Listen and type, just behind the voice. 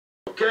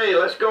Okay,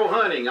 let's go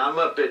hunting. I'm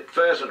up at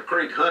Pheasant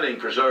Creek Hunting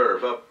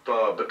Preserve up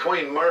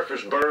between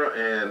Murfreesboro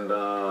and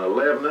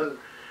Lebanon.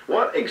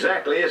 What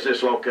exactly is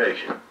this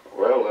location?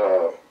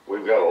 Well,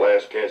 we've got a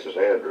last cast's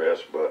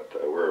address, but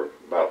we're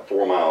about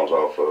 4 miles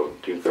off of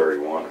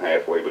 231,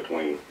 halfway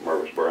between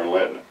Murfreesboro and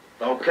Lebanon.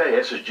 Okay,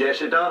 this is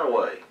Jesse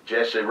Dunaway.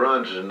 Jesse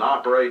runs and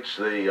operates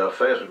the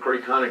Pheasant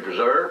Creek Hunting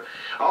Preserve.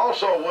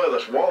 Also with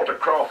us, Walter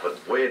Crawford,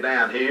 way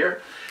down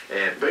here,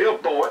 and Bill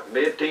Boyte,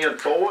 mid-10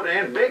 Ford,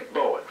 and Bick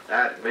Boyte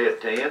out at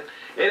mid-10.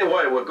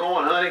 Anyway, we're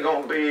going hunting,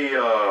 going to be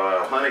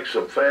hunting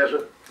some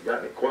pheasant. Got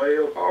any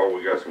quail? Oh,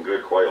 we got some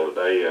good quail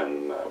today,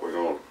 and we're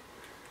going to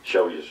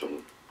show you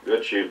some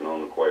good shooting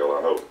on the quail,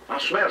 I hope. I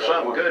smell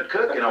something good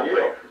cooking over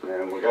there.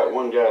 And we got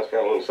one guy that's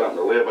got a little something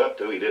to live up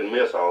to. He didn't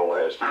miss all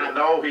last year. I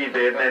know he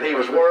didn't, and he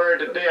was worried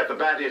to death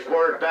about his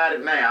word about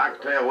it now. I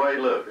can tell the way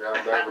he looked.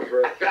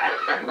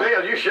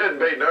 Bill, you shouldn't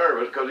be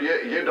nervous, because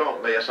you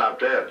don't miss, I'm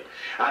telling you.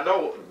 I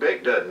know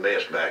Bick doesn't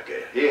miss back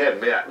there. He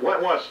hadn't missed.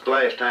 When was the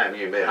last time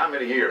you missed? How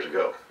many years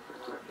ago?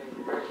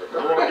 I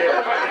want to get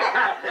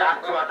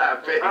That's what I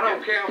figured. I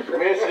don't count for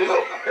misses.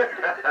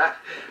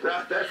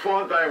 That's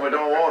one thing we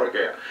don't want to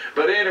count.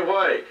 But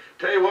anyway,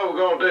 tell you what we're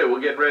going to do.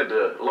 We're getting ready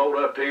to load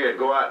up here and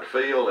go out in the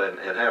field and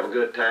have a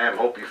good time.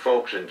 Hope you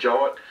folks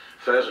enjoy it.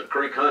 Pheasant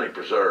Creek Hunting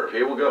Preserve.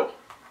 Here we go.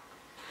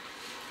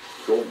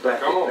 Go back.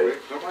 Come on, Bick.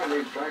 Somebody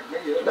needs to back me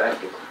up.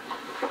 Back it.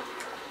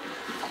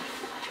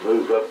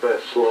 Move up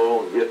that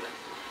slow and get...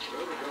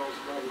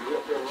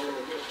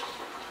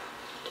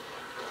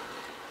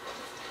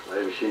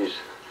 Maybe she's,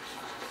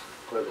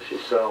 whether she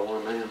saw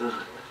one there or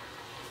not.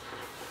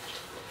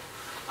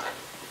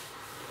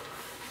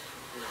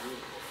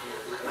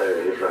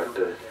 There he is right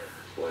there.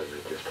 Wait a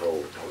minute, just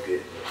hold it, don't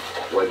get it.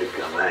 Wait till it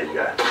come, now you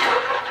got it.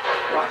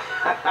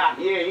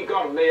 Yeah, you're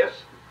gonna miss.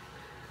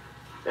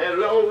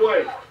 And the old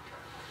way.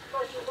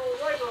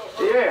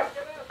 Yeah.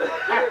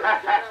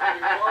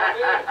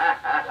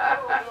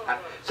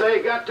 Say,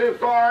 you got too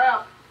far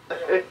out?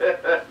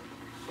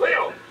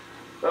 Lil!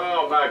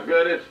 Oh my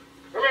goodness.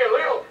 Come here,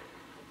 Lil!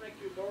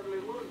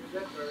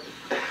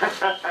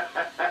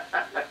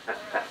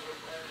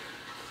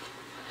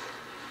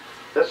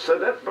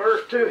 That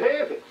bird's too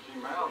heavy.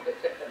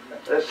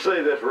 Let's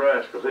see this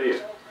rascal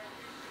here.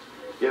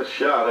 Get a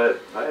shot at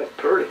it. That's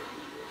pretty.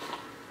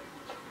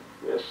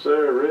 Yes,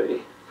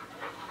 sirree.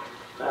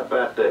 How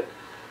about that?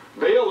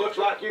 Bill, looks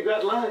like you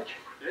got lunch.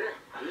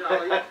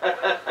 Yeah.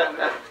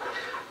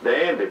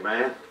 Dandy,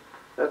 man.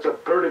 That's a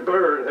pretty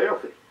bird,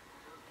 healthy.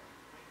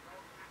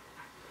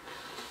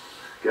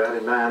 Got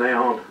him down there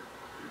on.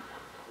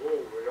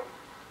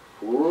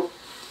 Whoop.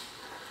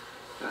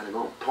 Got him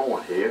on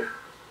point here.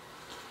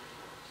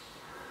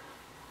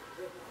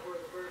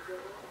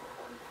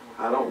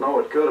 I don't know,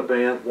 it could have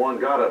been. One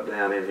got up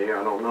down in here,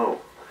 I don't know.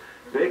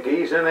 Bick,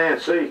 ease in there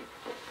and see.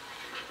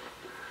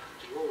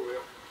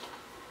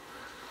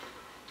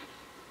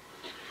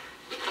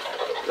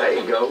 There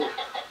you go.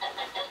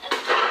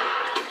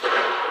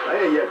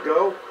 There you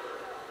go.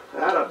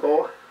 Atta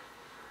boy.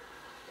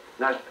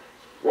 Now,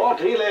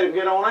 Walter, he let him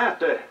get on out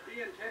there.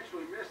 He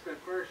intentionally missed that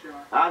first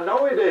shot. I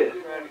know he did.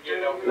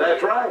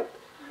 That's right.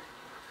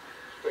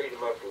 Speed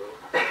him up a little.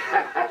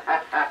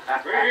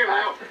 Bring here,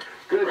 Lil.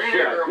 Good Bring shot,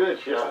 here, good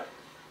shot.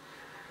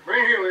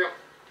 Bring here, Lil.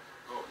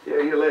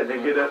 Yeah, you're letting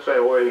him get up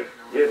that way.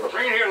 Give him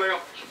Bring here, Lil. a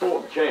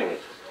sporting chance.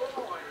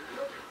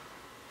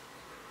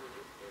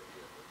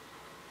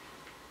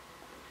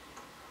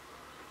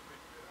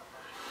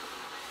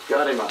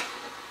 Got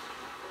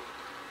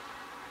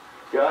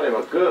him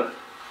a good.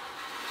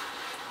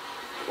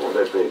 Oh,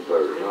 that big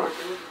bird, aren't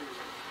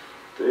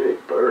they?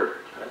 Big bird.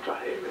 That's a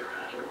heavy rider.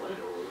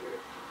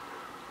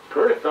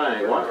 Pretty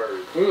thing, what?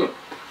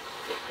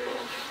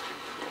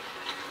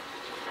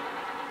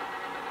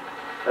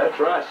 That's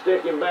right,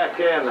 stick him back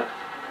in.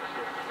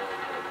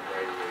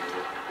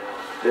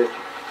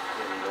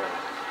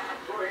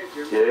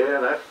 Yeah,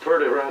 that's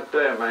pretty right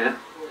there, man.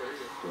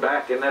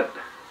 Back in that,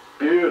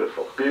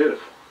 beautiful,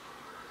 beautiful.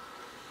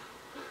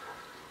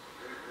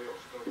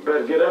 You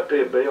better get up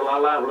here, Bill.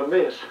 I'm liable to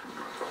miss.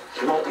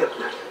 You won't get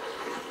me.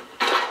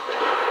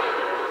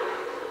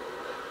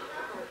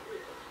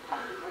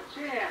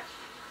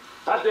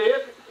 I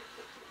did.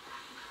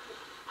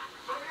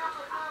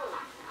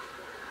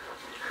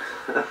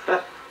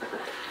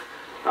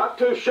 I'm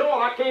too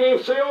short. I can't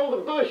even see all the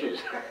bushes.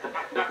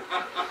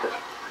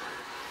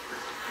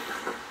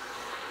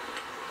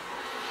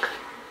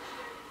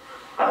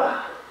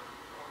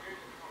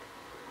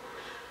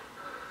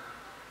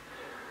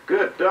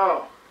 Good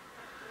dog.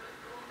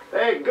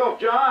 There you go,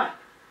 John.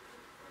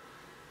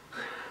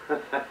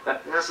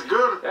 That's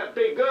good. That'd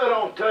be good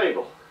on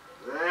table.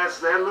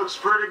 That looks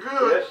pretty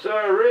good. Yes,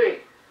 sirree.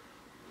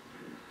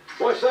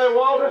 What's that,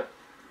 Walter?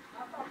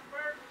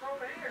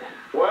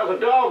 Well, the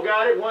dog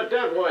got it, went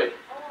that way.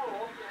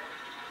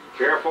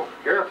 Careful,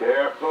 careful.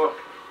 Careful.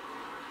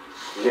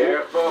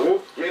 Careful.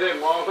 Whoop. Get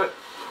him, Walter.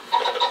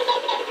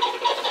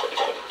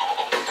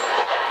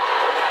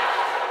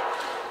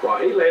 Well,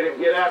 he let him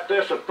get out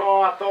there so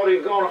far, I thought he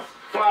was going to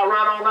fly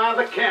right on out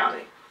of the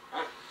county.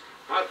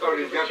 I thought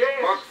he'd got the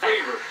buck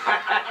fever.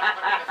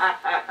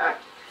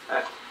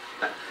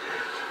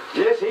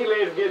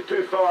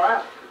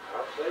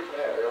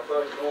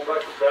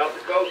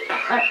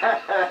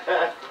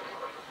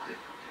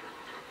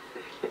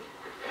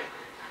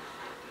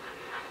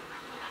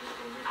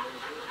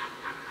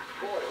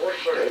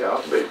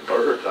 Yeah, big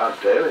birds, I'm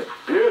telling you.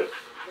 Beautiful.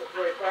 That's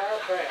weigh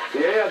 5 pounds.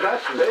 Yeah,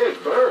 that's a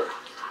big bird.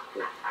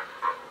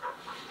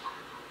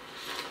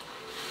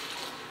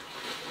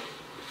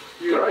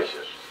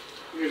 Gracious.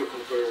 Beautiful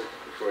bird.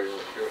 Which way you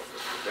want to go?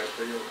 That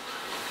field?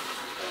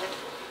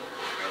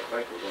 I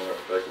think we're going to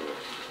have to take them.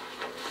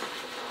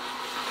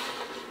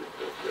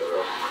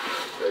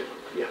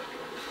 Yeah.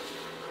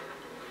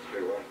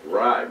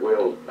 Right,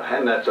 well,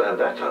 and that's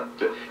a,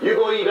 you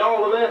gonna eat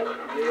all of that?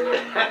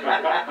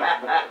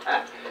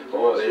 Yeah.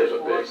 Oh, it is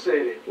a One big,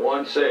 city.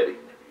 one city.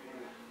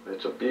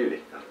 It's a beauty,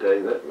 I'll tell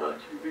you that much.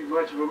 You'd be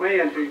much of a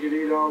man if you could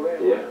eat all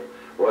that. Yeah,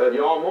 well,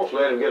 you almost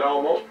let him get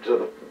almost to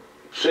the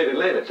city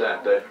limits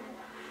out there.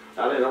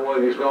 I didn't know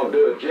whether he was gonna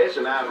do it. Jesse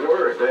and I was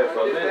worried there for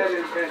a I did that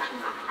minute.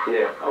 intentionally.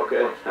 Yeah,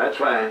 okay, that's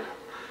fine.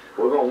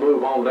 We're gonna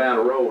move on down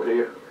the road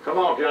here. Come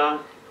on,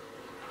 John.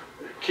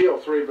 Kill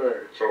 3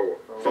 birds. Four.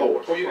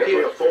 Four. Oh, you That's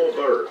killed a full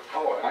bird.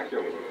 Oh, I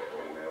killed him with that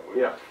one now.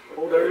 Yeah,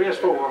 Oh, there is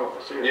 4 of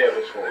us. Yeah,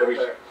 this one. Right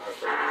there.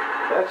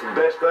 that's the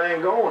best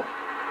thing going.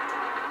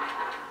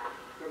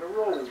 Got a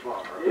roll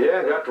bar.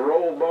 Yeah, got the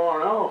roll bar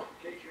and all.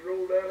 In case you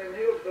roll down them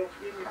hills, don't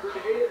skin you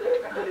pretty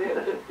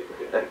good.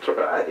 That's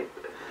right.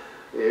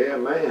 Yeah,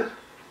 man.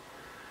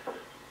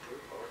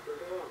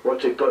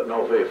 What's he putting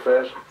over here?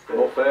 Pheasant?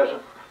 More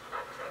pheasant?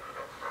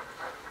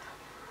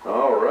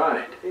 All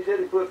right. He said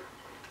he put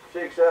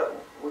 6 out.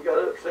 We got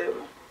up 7.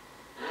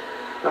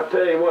 I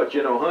tell you what,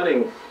 you know,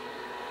 hunting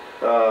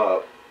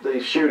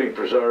these shooting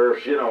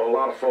preserves, you know, a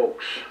lot of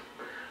folks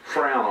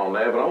frown on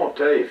that, but I want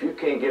to tell you, if you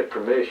can't get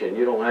permission,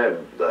 you don't have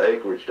the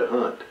acreage to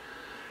hunt.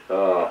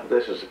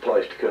 This is the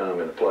place to come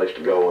and the place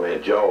to go and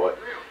enjoy it.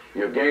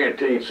 You're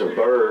guaranteed some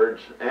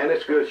birds, and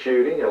it's good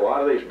shooting. A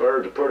lot of these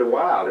birds are pretty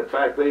wild. In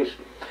fact,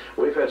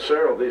 we've had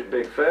several of these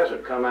big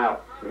pheasant come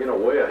out, you know,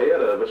 way ahead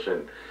of us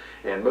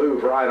and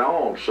move right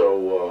on.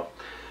 So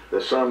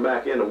there's some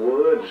back in the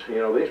woods. You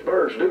know, these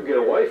birds do get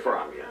away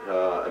from you.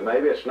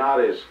 Maybe it's not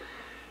as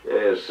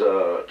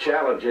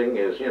challenging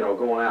as, you know,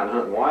 going out and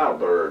hunting wild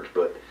birds,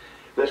 but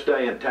this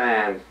day and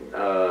time,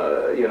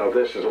 you know,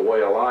 this is a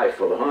way of life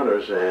for the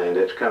hunters, and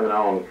it's coming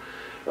on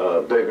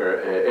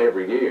bigger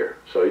every year.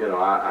 So, you know,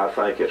 I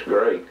think it's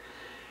great.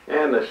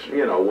 And this,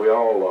 you know, we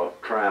all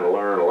trying to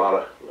learn a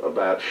lot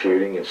about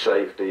shooting and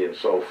safety and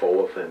so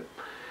forth, and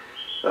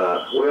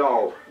we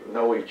all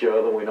know each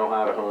other, we know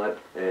how to hunt,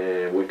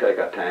 and we take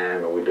our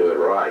time and we do it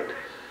right.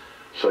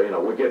 So, you know,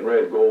 we're getting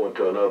ready to go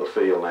into another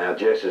field now.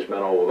 Jesse's been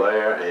over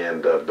there,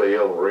 and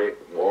Bill, Rick,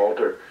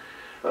 Walter,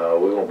 we're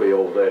going to be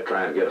over there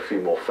trying to get a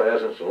few more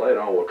pheasants, and later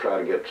on we'll try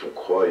to get some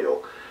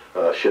quail.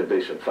 Should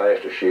be some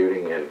faster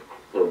shooting and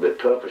a little bit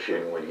tougher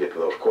shooting when you get to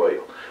those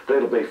quail. But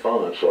it'll be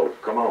fun, so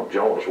come on,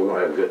 join us. We're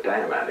going to have a good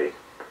time out here.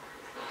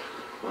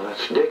 Well, that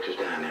Sticks is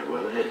down there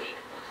with it, isn't she?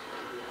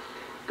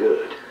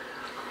 Good.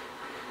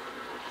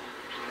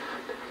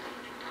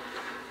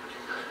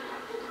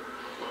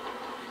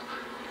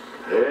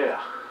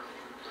 Yeah.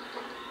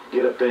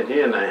 Get up in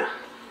here now.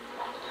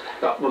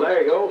 Oh, well,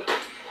 there he goes.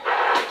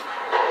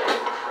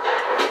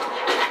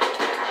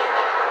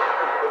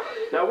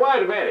 Now,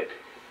 wait a minute.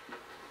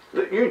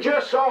 You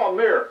just saw a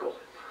miracle.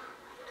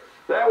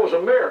 That was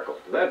a miracle.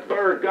 That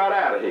bird got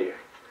out of here.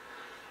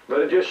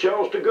 But it just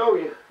shows to go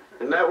you.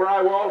 Isn't that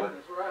right, Walter?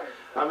 That's right.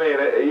 I mean,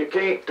 you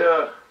can't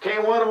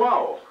win them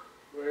all.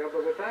 Well,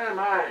 by the time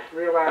I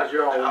realized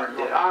y'all weren't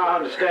going I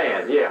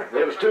understand, yeah.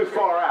 It was too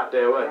far out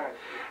there, wasn't it?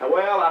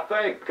 Well, I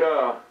think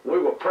we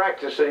were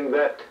practicing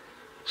that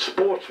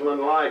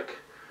sportsman-like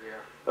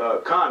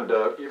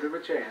conduct. give him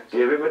a chance.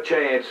 Give him a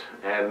chance,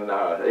 and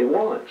he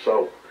won.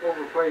 So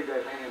Overplayed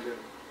that hand, didn't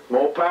he?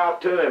 more power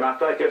to him. I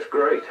think it's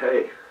great.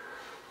 Hey,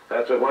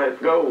 that's the way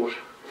it goes.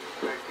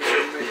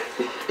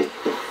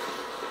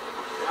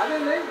 I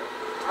didn't either.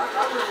 I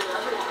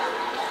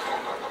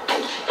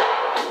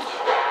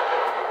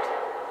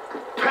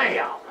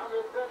Bam!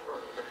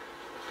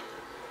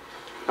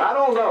 I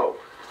don't know.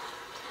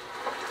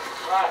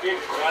 right, did it.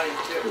 I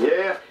didn't tip.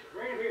 Yeah.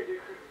 Bring it here,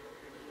 Dick.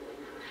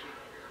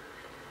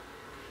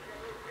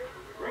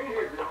 Bring it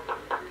here, Dick.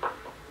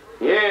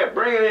 Yeah,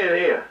 bring it in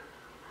here.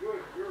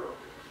 Good girl.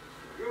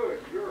 Good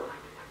girl.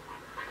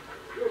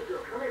 Good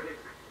girl. Come here, Dick.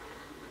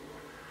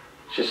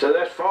 She said,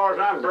 as far as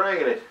I'm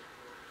bringing it.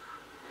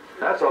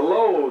 That's a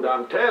load,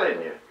 I'm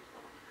telling you.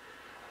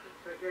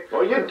 Take that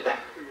Well, you... to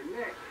your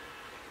neck.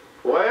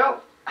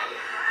 Well...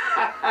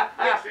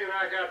 Jesse and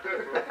I got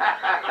this one.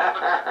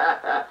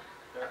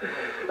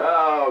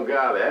 Oh,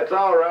 God, that's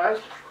all right.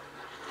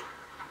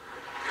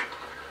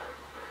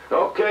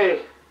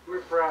 Okay.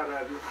 We're proud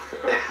of you.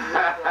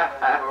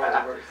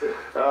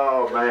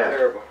 Oh, man.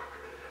 Terrible.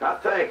 I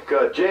think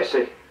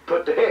Jesse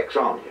put the hex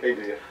on you.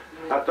 He did.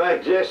 I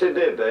think Jesse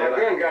did My that.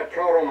 gun got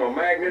caught on my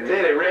magnet.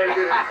 Did it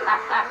really?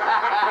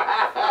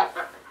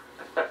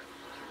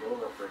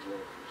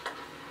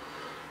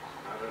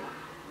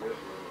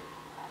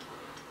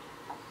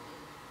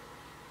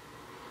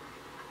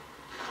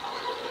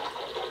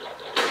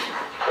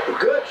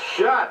 Good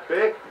shot,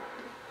 Bick.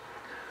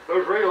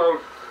 Those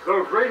reloads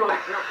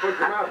put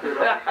them out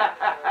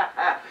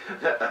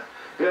there.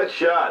 Good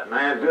shot,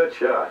 man. Good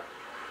shot.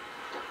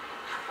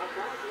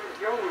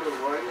 Go a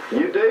little way.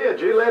 You did.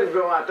 You let him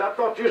go out. I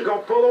thought you was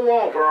going to pull a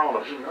Walter on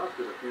us. He knocked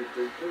it a few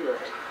feet too.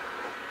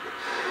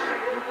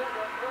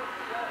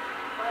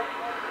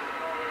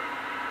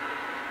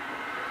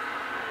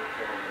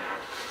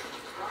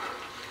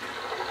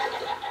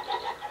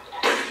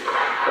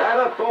 That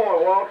up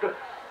boy, Walter.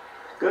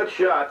 Good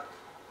shot.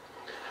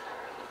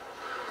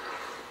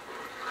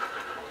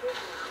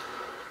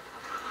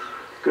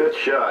 Good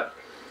shot.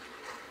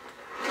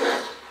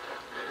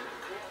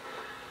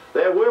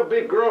 There will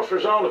be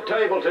groceries on the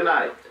table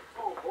tonight.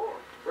 Oh boy.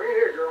 Bring it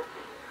here, girl.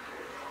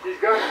 She's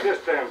got it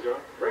this time, John.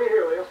 Bring it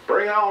here, Lil.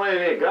 Bring it on in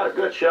here. Got a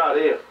good shot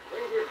here.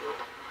 Bring it here, girl.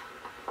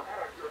 All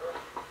right, girl.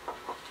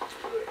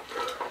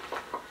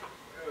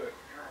 Good.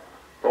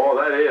 Boy,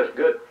 that is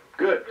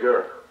good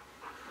girl.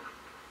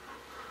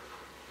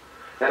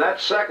 And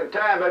that's the second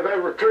time they've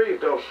ever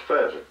retrieved those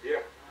pheasants.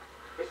 Yeah.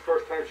 This is the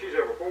first time she's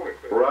ever pointed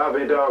pheasant.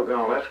 Robbie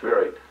doggone, that's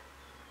great.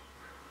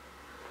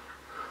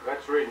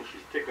 That's the reason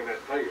she's kicking that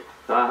tail.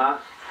 Uh-huh.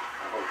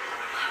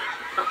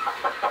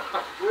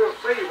 We'll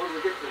see when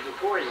we get to the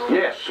quail.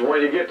 Yes,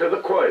 when you get to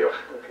the quail.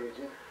 Okay,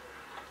 Jim.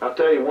 I'll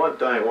tell you one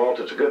thing,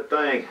 Walter, it's a good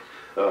thing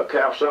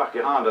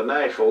Kawasaki Honda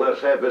Nashville let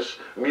us have this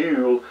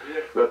mule,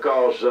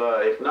 because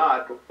if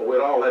not, we'd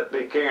all have to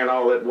be carrying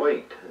all that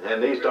weight.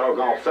 And these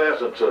doggone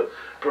pheasants are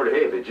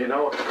pretty heavy, do you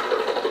know it?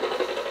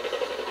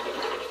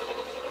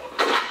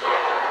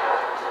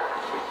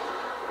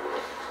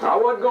 I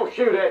wasn't going to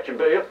shoot at you,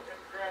 Bill.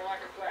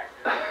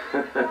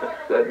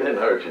 That didn't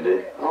hurt you, did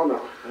it? Oh,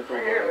 no. That's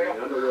right here, Lil. I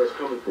know where it's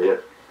coming from. Yeah.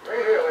 Bring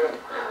it here, Lil.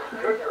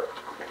 Good girl.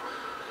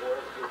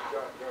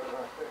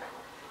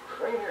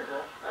 Bring it here,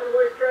 girl. How do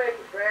we track it?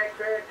 Track.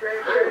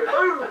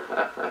 Boom!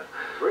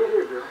 Bring it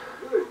here, girl.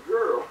 Good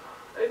girl.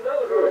 Ain't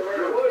another girl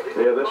where it was.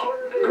 Yeah, this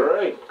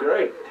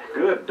great,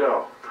 good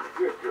dog.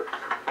 Good girl.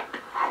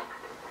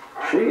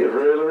 She is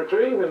really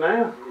retrieving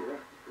now.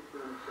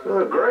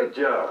 Oh, great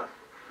job.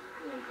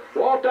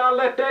 Walter, I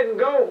let that one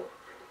go.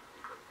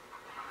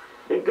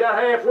 He got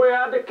halfway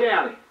out of the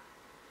county.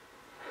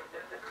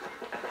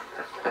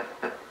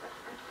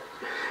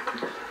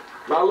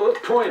 My little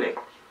 20.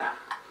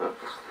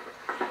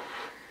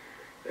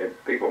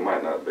 And people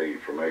might not be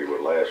familiar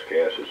with last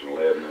casts in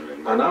Lebanon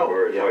and I know,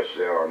 where as yeah. much as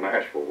they are in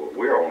Nashville, but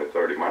we're only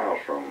 30 miles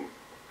from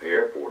the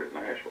airport at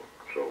Nashville,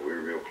 so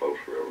we're real close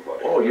for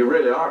everybody. Oh, you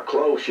really are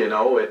close, you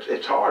know.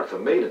 It's hard for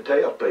me to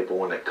tell people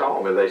when they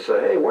call me. They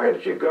say, hey, where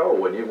did you go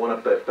when you went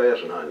up that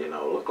pheasant hunt, you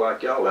know? Looked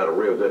like y'all had a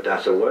real good time.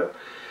 I said, well,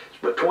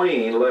 it's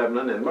between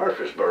Lebanon and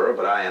Murfreesboro,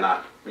 but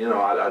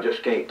I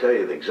just can't tell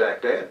you the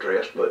exact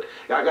address, but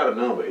I got a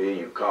number here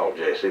you can call,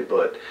 Jesse.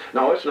 But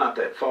no, it's not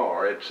that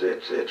far.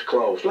 It's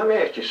close. Let me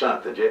ask you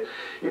something, Jesse.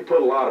 You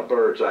put a lot of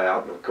birds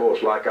out, and of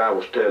course, like I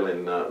was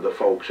telling the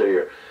folks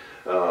here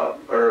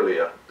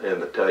earlier in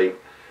the tape,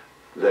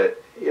 that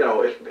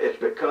it's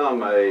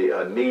become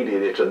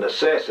it's a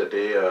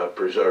necessity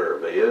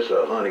preserve. It is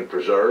a hunting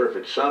preserve.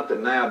 It's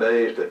something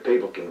nowadays that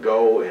people can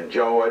go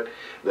enjoy it.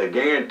 They're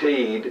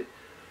guaranteed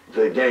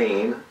the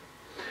game.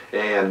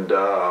 And,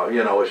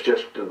 it's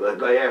just,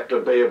 they have to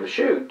be able to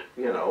shoot,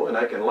 and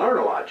they can learn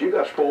a lot. You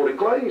got sporting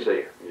clays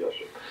here. Yes,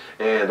 sir.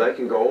 And they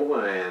can go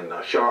over and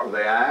sharpen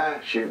their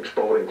eye, shooting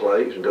sporting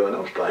clays and doing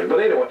those things. But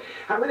anyway,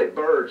 how many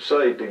birds,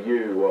 say, do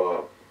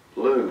you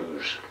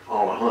lose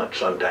on a hunt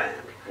sometimes?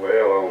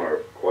 Well, on our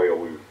quail,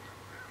 we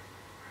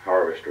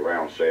harvest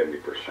around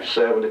 70%.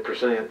 70%?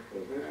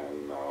 Mm-hmm.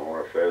 And on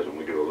our pheasant,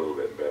 we do a little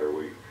bit better.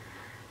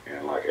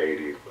 And like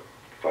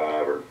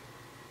 85 or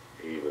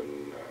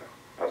even,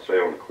 I'd say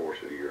on the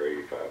course of the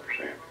year,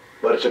 85%.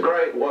 But it's a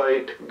great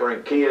way to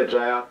bring kids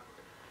out,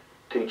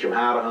 teach them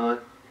how to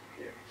hunt,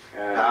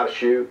 how to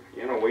shoot.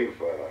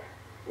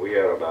 We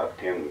had about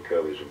 10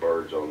 coveys of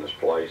birds on this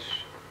place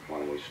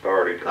when we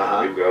started.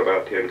 Uh-huh. We've got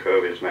about 10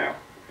 coveys now,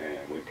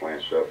 and we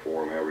plant stuff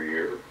for them every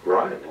year.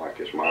 Right. Like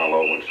this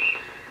Milo and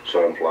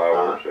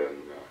sunflowers and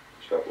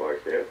stuff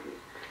like that. And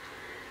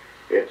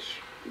it's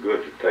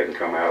good that they can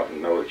come out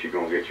and know that you're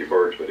going to get your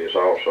birds, but it's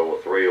also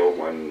a thrill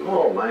when you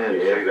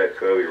see that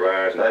covey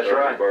rise and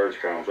the birds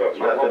comes up.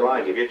 Nothing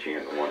like it. Get you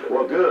into one.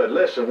 Well, good.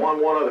 Listen, one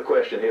other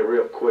question here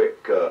real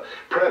quick.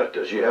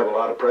 Predators. You have a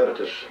lot of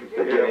predators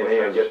that get in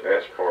here and get...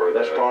 That's part of the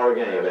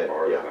game. That's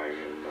part of the thing.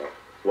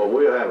 Well,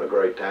 we're having a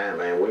great time,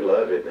 man. We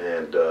love it,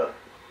 and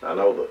I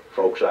know the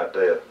folks out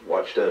there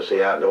watch Tennessee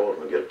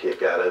Outdoorsmen get a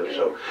kick out of it,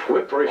 so we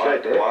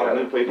appreciate that. A lot of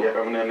new people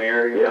coming in the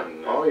area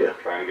and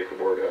trying to get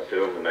the word out to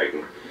them,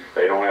 and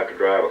they don't have to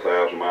drive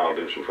 1,000 miles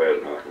to do some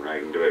pheasant hunting. They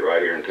can do it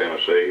right here in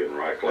Tennessee and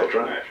right close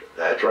to Nashville.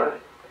 That's right.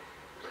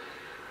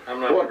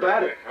 What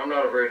about it? I'm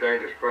not a very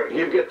dangerous predator.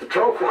 You get the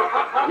trophy.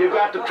 You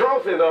got the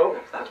trophy, though.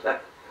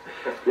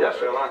 Yes,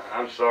 sir. Well,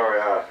 I'm sorry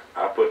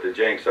I put the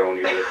jinx on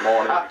you this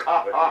morning,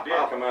 but you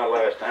did come out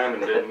last time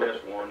and didn't miss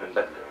one. And,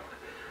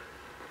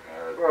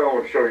 well, I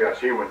want to show you I was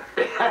human.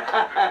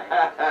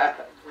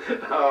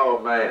 Oh,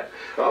 man.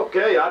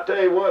 Okay, I'll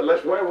tell you what,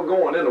 where we're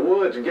going, in the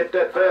woods and get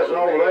that pheasant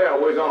over there,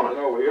 we're going.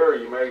 Over here,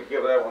 you may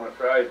give that one a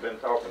try. He's been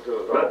talking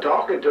to us.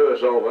 Talking to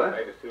us over there.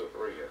 Maybe 2 or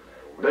 3 in there.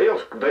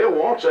 Bill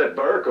wants that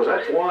bird because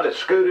that's one that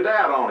scooted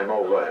out on him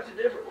over there. That's a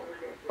different one.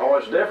 Oh,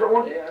 it's a different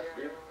one? Yeah, that's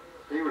different.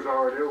 He was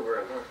already over,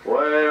 I think.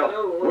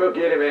 Well, we'll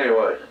get him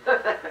anyway.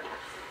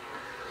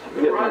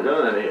 Get my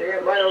gun in here.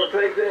 Yeah, might ought to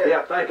take that.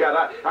 Yeah, thank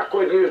God. I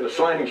quit using the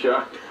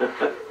slingshot.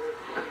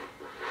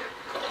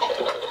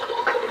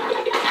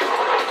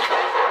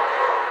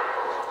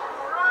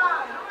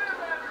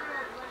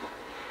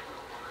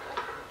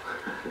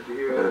 Did you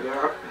hear that,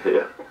 Darryl?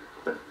 Yeah.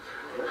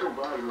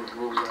 Nobody was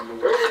moving on the way.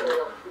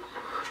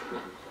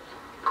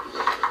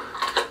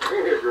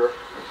 Bring it here, girl.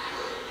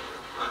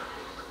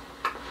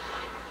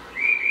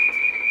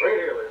 Bring it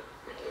here, Liz.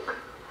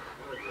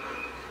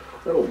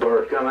 Little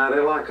bird come out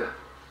there like a...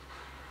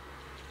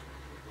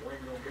 We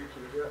ain't gonna beat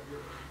you to death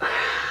yet.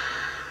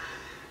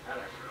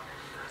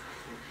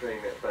 You've seen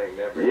that thing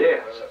never.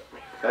 Yes.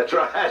 That's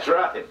right, that's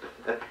right.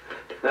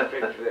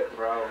 Picture that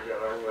frog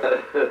got on with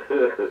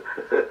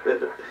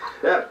it.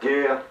 Yep,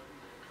 yeah.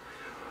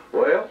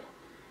 Well,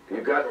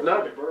 you got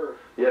another. Bird.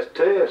 Yes,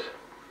 it is.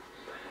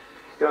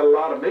 Got a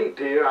lot of meat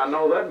here, I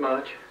know that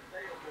much.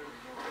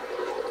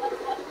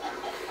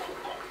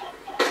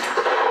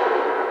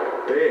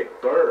 Big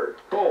bird,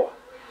 boy.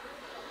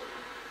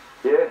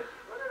 Yeah. I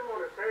didn't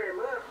want to tear him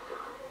up.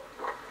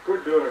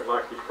 Quit doing it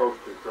like you're supposed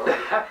to, Charlie.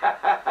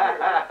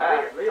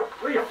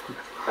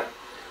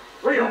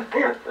 Leo,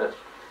 here.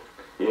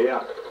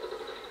 Yeah.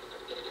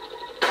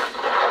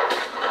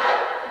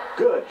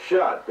 Good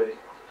shot, Bick.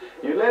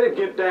 You let him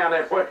get down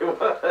there where he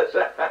was.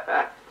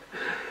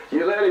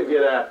 You let him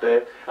get out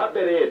there. I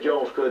bet Ed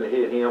Jones couldn't have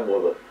hit him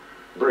with a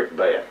brick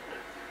bat.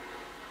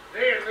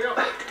 There,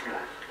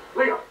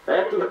 Leo.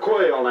 After the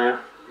quail now.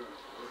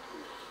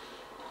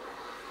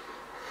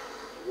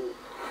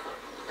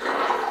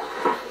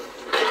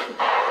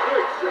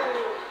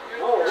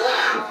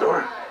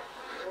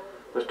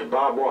 Mr.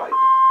 Bob White.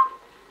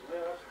 Yeah,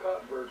 that's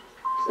Scottsburg.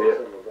 Yeah.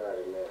 Something about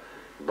it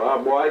now.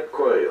 Bob White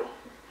quail.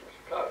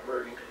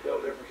 Scottsburg, you can tell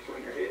the difference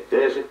between your head.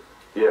 Is it?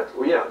 Yeah.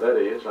 Well, yeah, that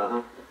is.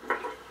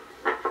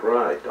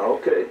 Right.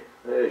 Okay.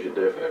 There's your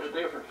difference. There's a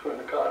difference between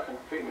the cock and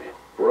the female.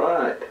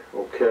 Right.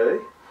 Okay.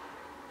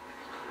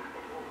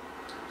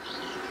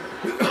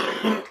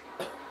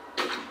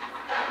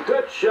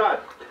 Good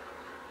shot.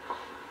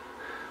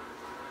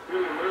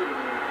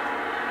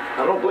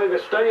 I don't believe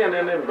it's staying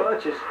in them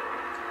bunches.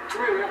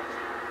 Come here, man.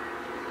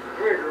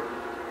 Come here, girl.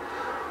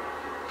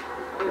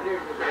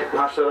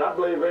 I said, I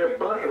believe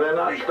they're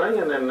not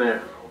staying in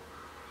there.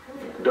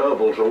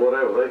 Doubles or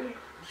whatever they.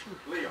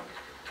 Leo.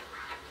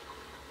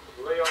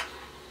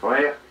 Oh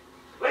yeah.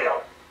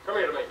 Leo. Come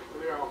here to me.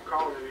 Leo, I'm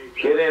calling you.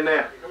 Get in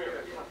there. Come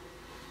here.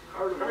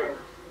 Come here.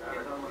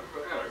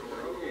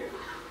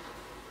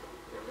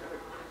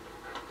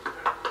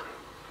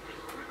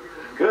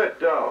 Good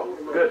dog.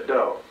 Good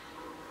dog.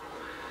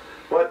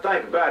 What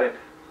think about him?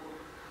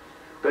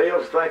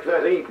 Bales think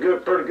that eat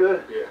good, pretty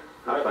good? Yeah.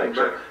 I think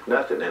so.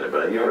 Nothing in it,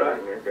 but you're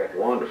right.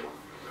 Wonderful.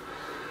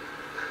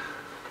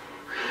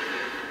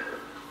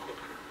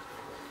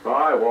 All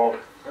right, Walter.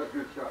 That's a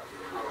good shot.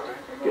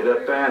 Get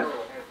up there and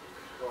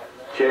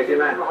check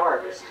him out.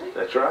 Harvest.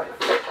 That's right.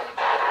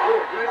 Oh,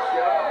 good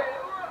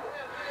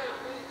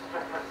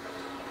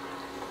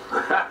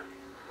shot.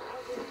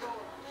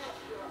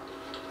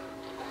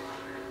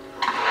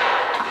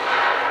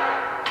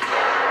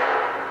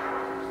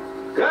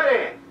 Good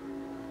in.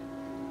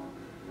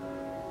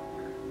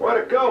 Way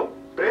to go,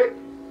 Bick.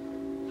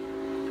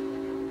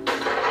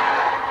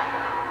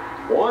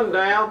 One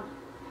down.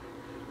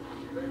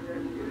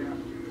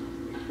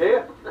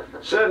 Yeah,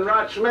 sitting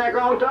right smack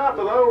on top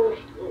of those.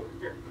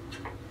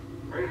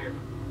 Right here.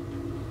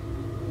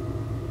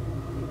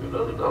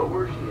 Another dog,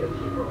 where's she at?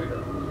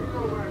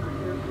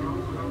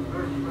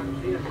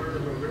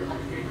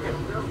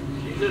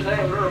 She's just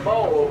having her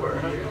ball over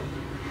her.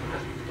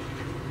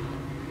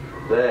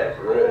 That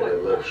really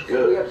looks We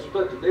have good. to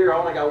split the deer. I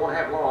only got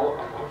 1/2 long.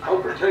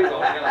 Over 2, I only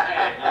got a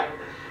half.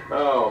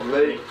 Oh,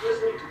 me.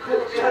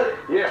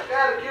 Yeah.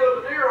 Gotta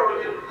kill the deer on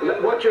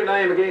it. What's your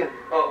name again?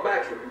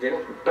 Baxter,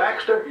 Jenny.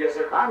 Baxter? Yes,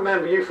 sir. I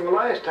remember you from the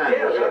last time. Yeah,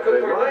 you was I up cooked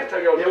there, for you right? last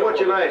time y'all Yeah, was what's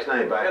up your there. last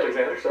name, Baxter?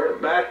 Alexander, sir.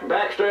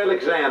 Baxter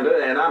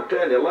Alexander, and I'm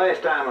telling you,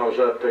 last time I was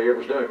up there, it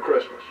was during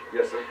Christmas.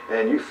 Yes, sir.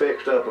 And you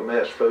fixed up a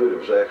mess of food. It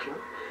was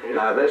excellent. Yeah.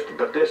 Now this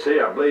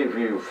here, I believe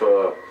you've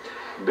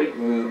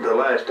beaten the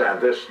last time.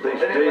 These deer. I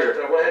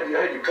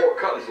had your pork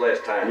cutlets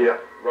last time. Yeah.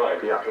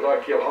 Right. Yeah. Because I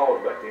killed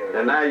hogs back then.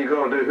 And now you're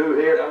gonna do who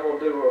here? I'm gonna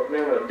do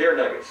deer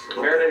nuggets,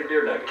 marinated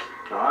deer nuggets,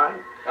 All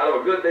right. out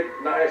of a good big,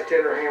 nice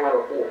tender ham out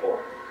of a 4-part.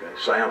 Okay.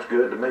 Sounds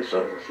good to me,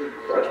 son.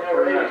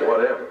 Right.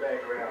 Whatever.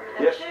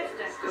 Yes.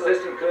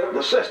 Assistant cook. The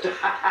assistant.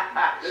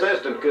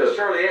 Assistant Miss cook.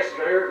 Shirley Estes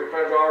here, good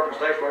friends of ours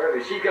from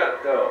Statesboro. She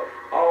got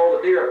all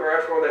the deer up there.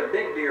 That's where that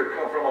big deer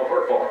come from on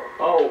her farm.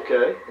 Oh,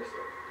 okay. Yes, sir.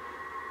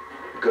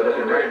 Good up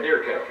in Great there.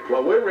 deer country.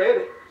 Well, we're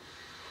ready.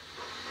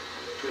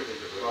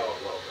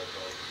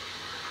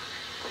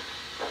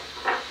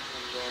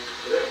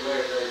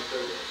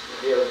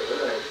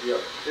 Yeah,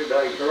 2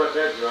 days. So let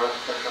that dry.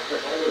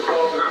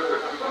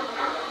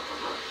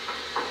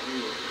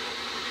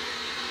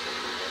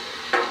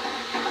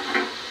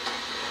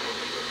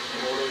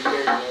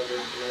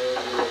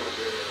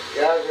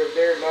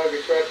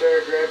 nuggets right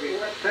there. Grab you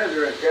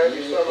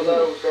some of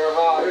those. They're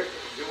hot.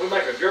 We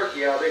make a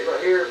jerky out of these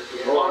right here.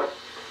 What? I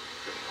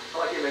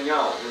like him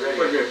mignon. You ready?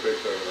 Put me a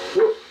piece of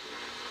it.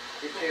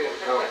 Get you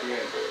off the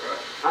end there,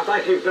 right? I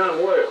think you've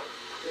done well. I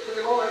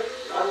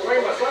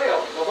weigh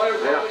myself.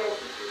 Yeah.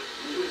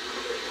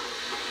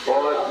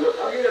 Boy, that's good.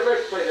 I'll give you a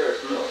recipe there.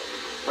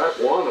 That's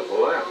wonderful,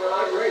 that.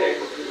 I'm ready.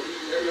 You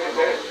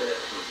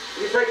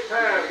take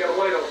time. You got to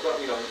wait on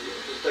something. You know,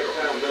 just take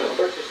time to do it.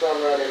 Put you some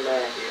right in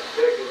there.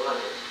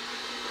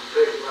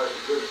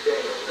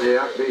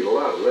 Yeah, I beat a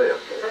lot of left.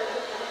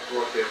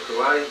 What this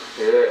way?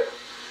 Yeah.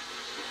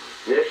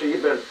 Yes, sir,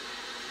 you've been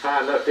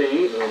high enough to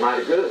eat and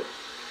mighty good.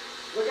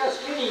 Look how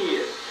skinny he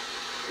is.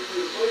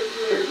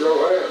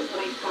 Grow ass.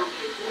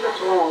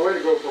 That's a long way to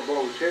go for a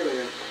bowl of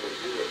chili.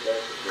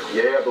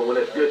 Yeah, but when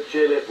it's good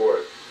chili, it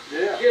works.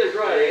 Yeah. Chili's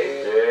right,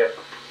 ain't it? Yeah.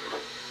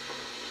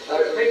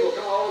 People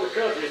come all over the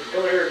country to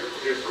come here.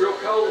 It's real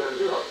cold,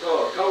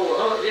 cold to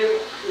hunt, Jimmy.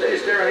 They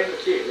just there and eat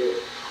the chicken.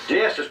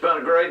 Jess, it's been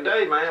a great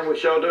day, man. We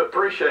sure do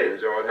appreciate it.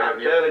 Enjoyed I'm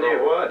having you. telling you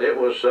what, it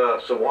was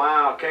some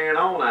wild carrying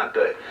on out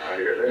there. I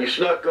hear that. You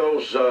snuck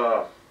those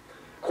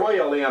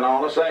quail in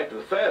on us after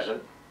the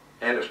pheasant,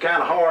 and it was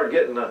kind of hard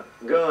getting the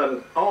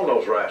gun on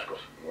those rascals.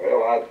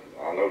 Well,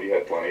 I know you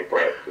had plenty of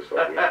practice, so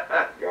we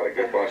got a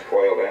good bunch of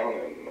quail down,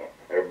 and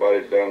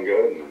everybody's done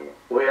good. And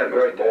We had a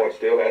great day. Boyte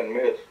still hadn't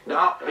missed.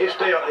 No, he's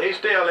still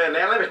in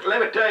there.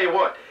 Let me tell you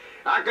what.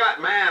 I got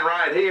mine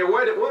right here.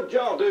 What'd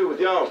y'all do with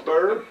y'all's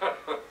bird?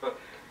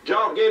 Did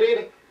y'all get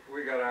any?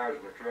 We got ours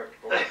in the truck.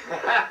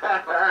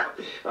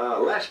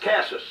 Las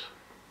Casas,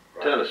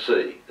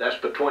 Tennessee. That's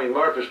between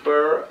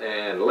Murfreesboro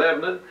and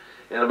Lebanon,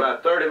 and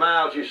about 30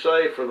 miles, you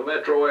say, from the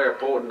metro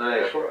airport in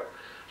Nashville. That's right.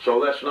 So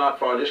that's not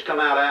far. Just come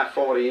out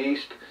I-40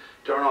 east,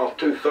 turn off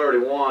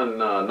 231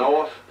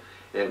 north,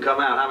 and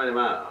come out how many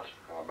miles?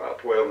 About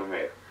 12 and a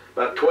half.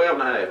 About 12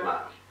 and a half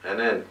miles. And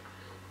then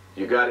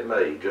you got it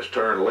made. Just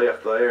turn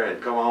left there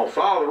and come on.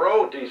 Follow the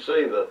road till you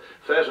see the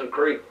Pheasant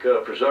Creek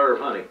Preserve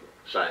hunting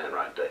sign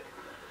right there.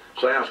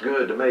 Sounds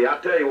good to me. I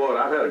tell you what,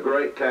 I've had a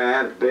great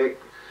time, Bick,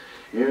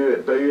 you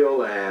and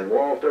Bill and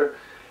Walter.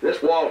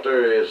 This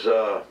Walter is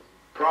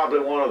probably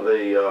one of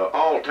the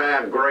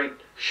all-time great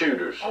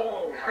shooters.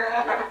 Oh.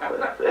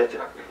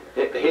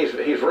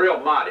 He's real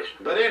modest.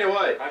 But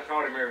anyway, I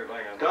taught him everything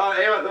I know. taught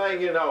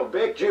everything you know.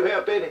 Bick, did you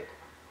help any?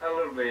 A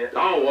little bit.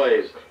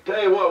 Always.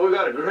 Tell you what, we've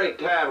got a great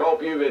time.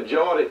 Hope you've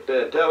enjoyed it.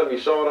 Tell him you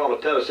saw it on the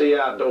Tennessee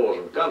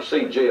Outdoorsman. Come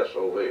see Jess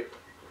over here.